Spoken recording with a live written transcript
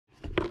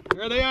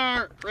There they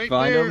are, right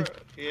Find there. them?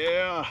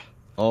 Yeah.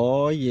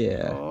 Oh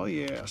yeah. Oh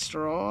yeah,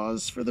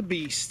 straws for the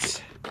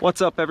beasts.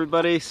 What's up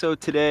everybody? So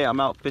today I'm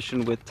out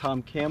fishing with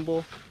Tom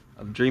Campbell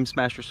of Dream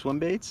Smasher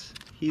Swimbaits.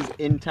 He's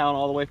in town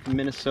all the way from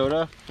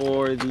Minnesota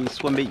for the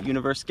Swimbait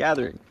Universe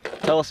Gathering.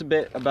 Tell us a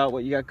bit about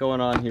what you got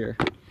going on here.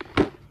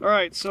 All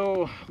right,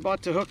 so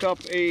about to hook up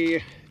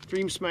a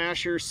Dream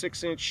Smasher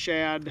 6-inch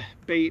shad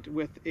bait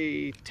with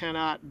a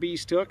 10-aught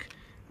beast hook.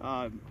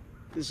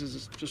 This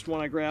is just one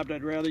I grabbed.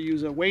 I'd rather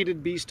use a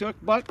weighted beast hook,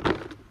 but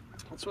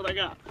that's what I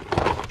got.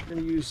 I'm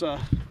gonna use a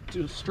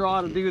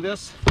straw to do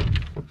this.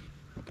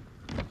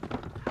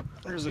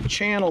 There's a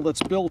channel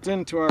that's built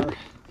into our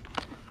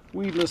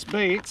weedless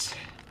baits.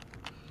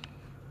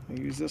 I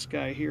use this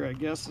guy here, I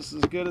guess. This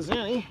is as good as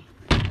any.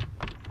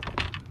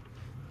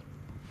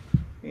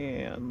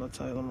 And I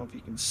don't know if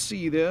you can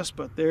see this,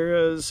 but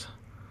there is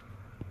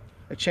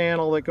a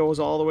channel that goes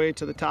all the way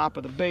to the top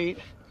of the bait.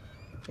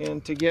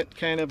 And to get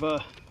kind of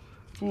a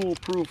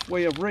foolproof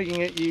way of rigging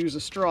it, you use a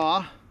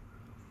straw.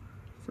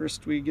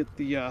 First we get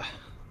the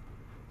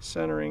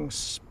centering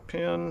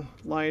pin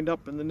lined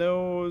up in the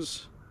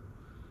nose.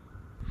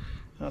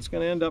 Now it's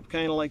going to end up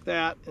kind of like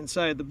that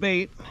inside the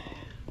bait.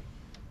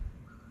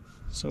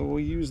 So we'll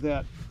use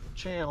that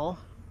channel.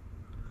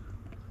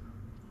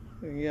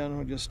 Again,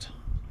 we'll just,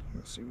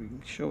 let's see if we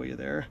can show you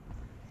there.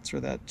 That's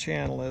where that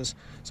channel is.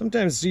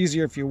 Sometimes it's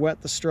easier if you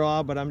wet the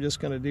straw, but I'm just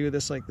going to do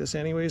this like this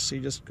anyway. So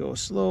you just go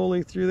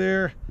slowly through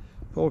there,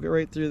 poke it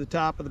right through the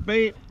top of the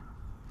bait,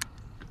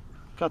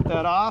 cut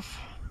that off,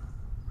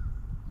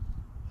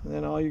 and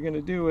then all you're going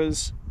to do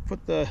is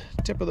put the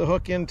tip of the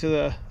hook into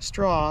the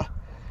straw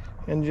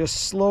and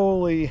just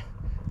slowly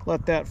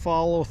let that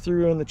follow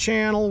through in the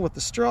channel with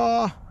the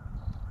straw.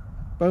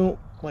 Boom,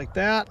 like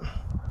that.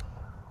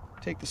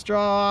 Take the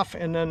straw off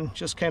and then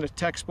just kind of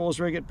Texpose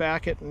rig it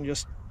back and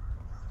just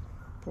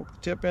poke the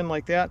tip in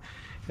like that.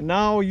 And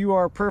now you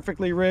are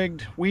perfectly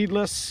rigged,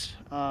 weedless,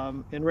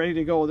 and ready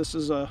to go. This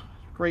is a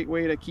great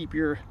way to keep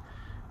your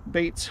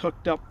baits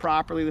hooked up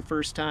properly the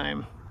first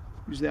time.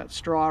 Use that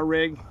straw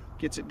rig,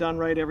 gets it done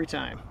right every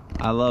time.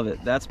 I love it.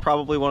 That's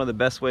probably one of the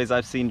best ways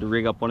I've seen to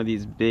rig up one of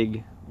these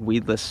big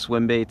weedless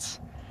swim baits.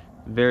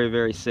 Very,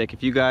 very sick.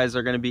 If you guys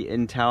are going to be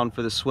in town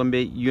for the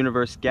Swimbait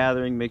Universe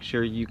Gathering, make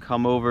sure you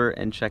come over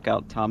and check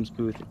out Tom's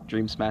booth at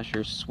Dream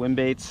Smasher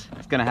Swimbaits.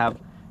 It's going to have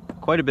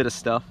quite a bit of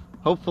stuff,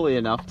 hopefully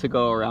enough to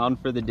go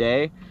around for the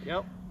day.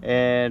 Yep.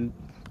 And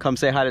come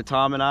say hi to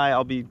Tom and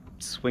I'll be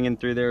swinging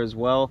through there as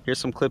well. Here's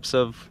some clips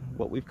of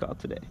what we've caught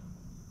today.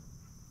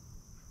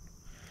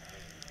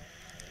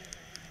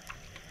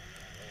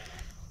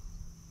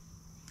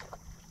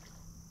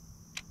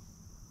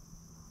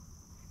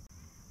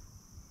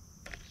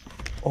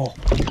 Oh.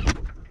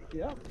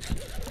 Yep.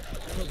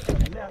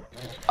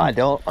 I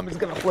don't. I'm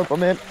just gonna flip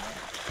them in.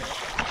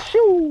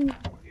 Shoo!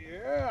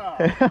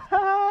 Yeah.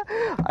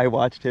 I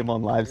watched him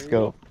on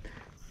livescope.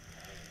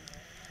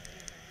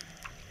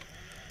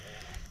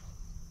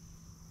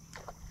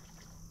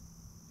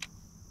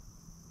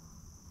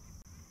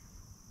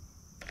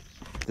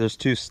 There's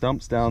two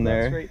stumps down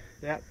there. That's right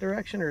that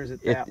direction, or is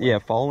it that way? Yeah,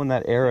 following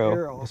that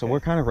arrow. Okay. So we're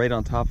kind of right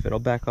on top of it. I'll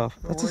back off.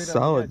 That's a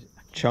solid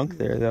chunk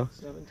there, though.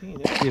 17.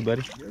 Yeah. See you,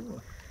 buddy.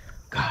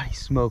 God, he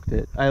smoked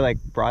it. I like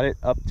brought it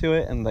up to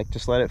it and like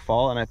just let it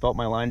fall, and I felt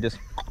my line just.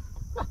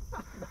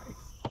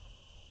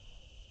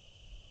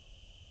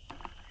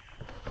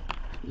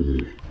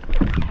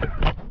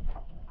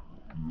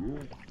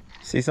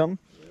 See something?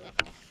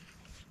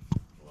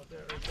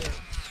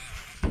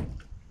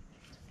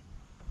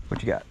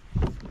 What you got?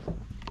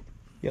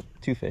 Yep,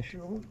 two fish.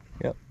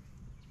 Yep.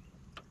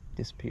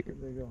 Disappeared.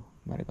 There they go.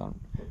 Might have gone.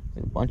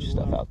 There's a bunch of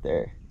stuff out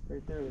there.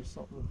 Right there, there's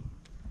something.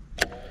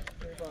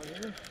 Right about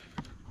here.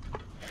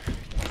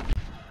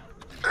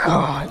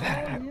 God.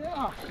 Oh,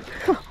 yeah.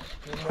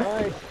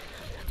 Nice.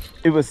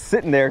 It was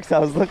sitting there because I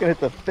was looking at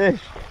the fish.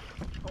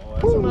 Oh,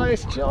 that's a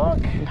nice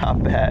chunk.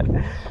 Not bad.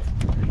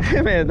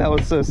 Man, that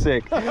was so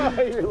sick.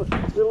 You're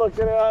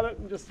looking at it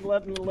and just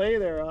letting it lay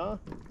there, huh?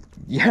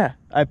 Yeah,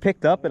 I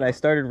picked up and I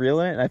started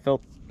reeling it, and I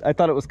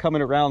thought it was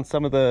coming around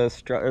some of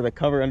the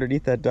cover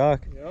underneath that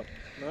dock. Yep.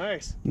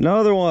 Nice.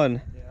 Another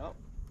one. Yep.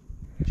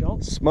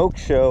 Jump. Smoke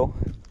show.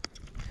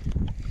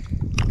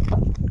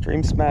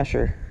 Dream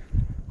Smasher.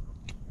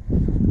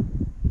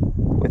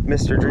 With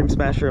Mr. Dream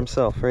Smasher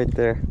himself right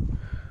there.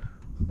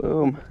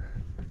 Boom.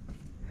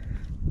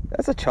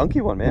 That's a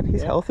chunky one, man.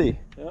 He's healthy.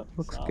 Yep.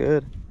 Looks solid.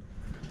 good.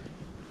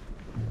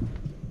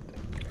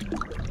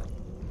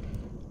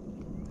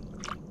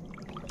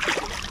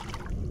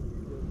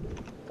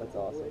 That's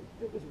awesome.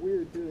 It was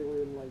weird too. They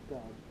were in like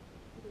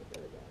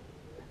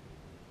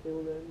they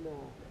were in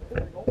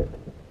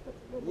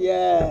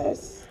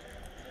Yes.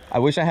 I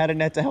wish I had a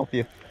net to help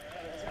you.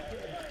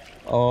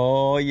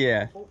 Oh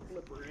yeah.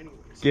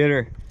 Get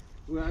her.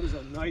 Ooh, that is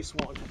a nice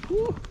one.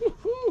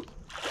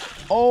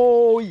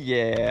 Oh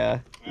yeah.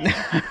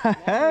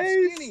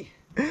 Nice. Skinny.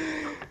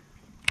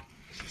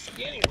 She's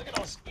skinny. Look at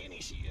how skinny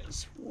she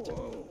is.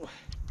 Whoa.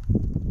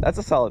 That's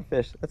a solid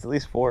fish. That's at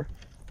least 4.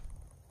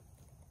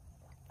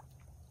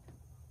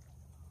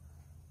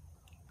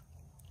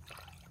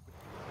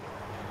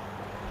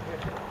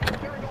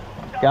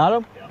 Got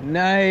him? Yeah.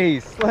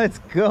 Nice. Let's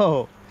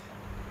go.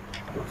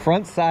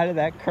 Front side of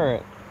that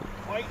current.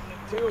 Fighting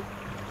it too.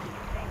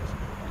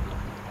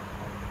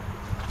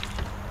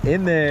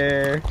 In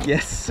there.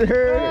 Yes,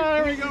 sir.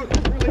 Oh, there we go.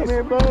 Come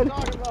here, bud.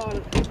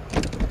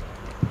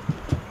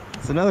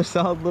 It's another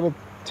solid little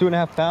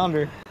 2.5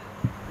 pounder.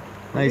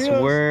 Nice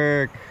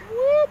work.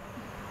 Whoop.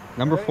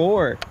 Number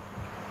 4.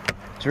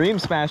 Dream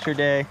Smasher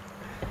day.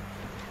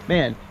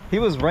 Man, he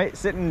was right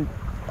sitting,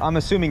 I'm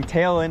assuming,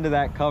 tail into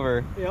that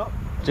cover. Yep.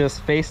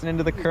 Just facing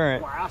into the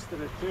current. Blasted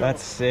it too.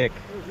 That's sick.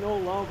 There's no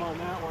love on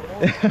that one.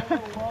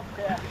 No love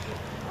catch.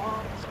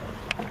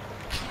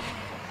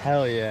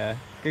 Hell yeah.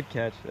 Good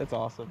catch. That's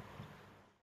awesome.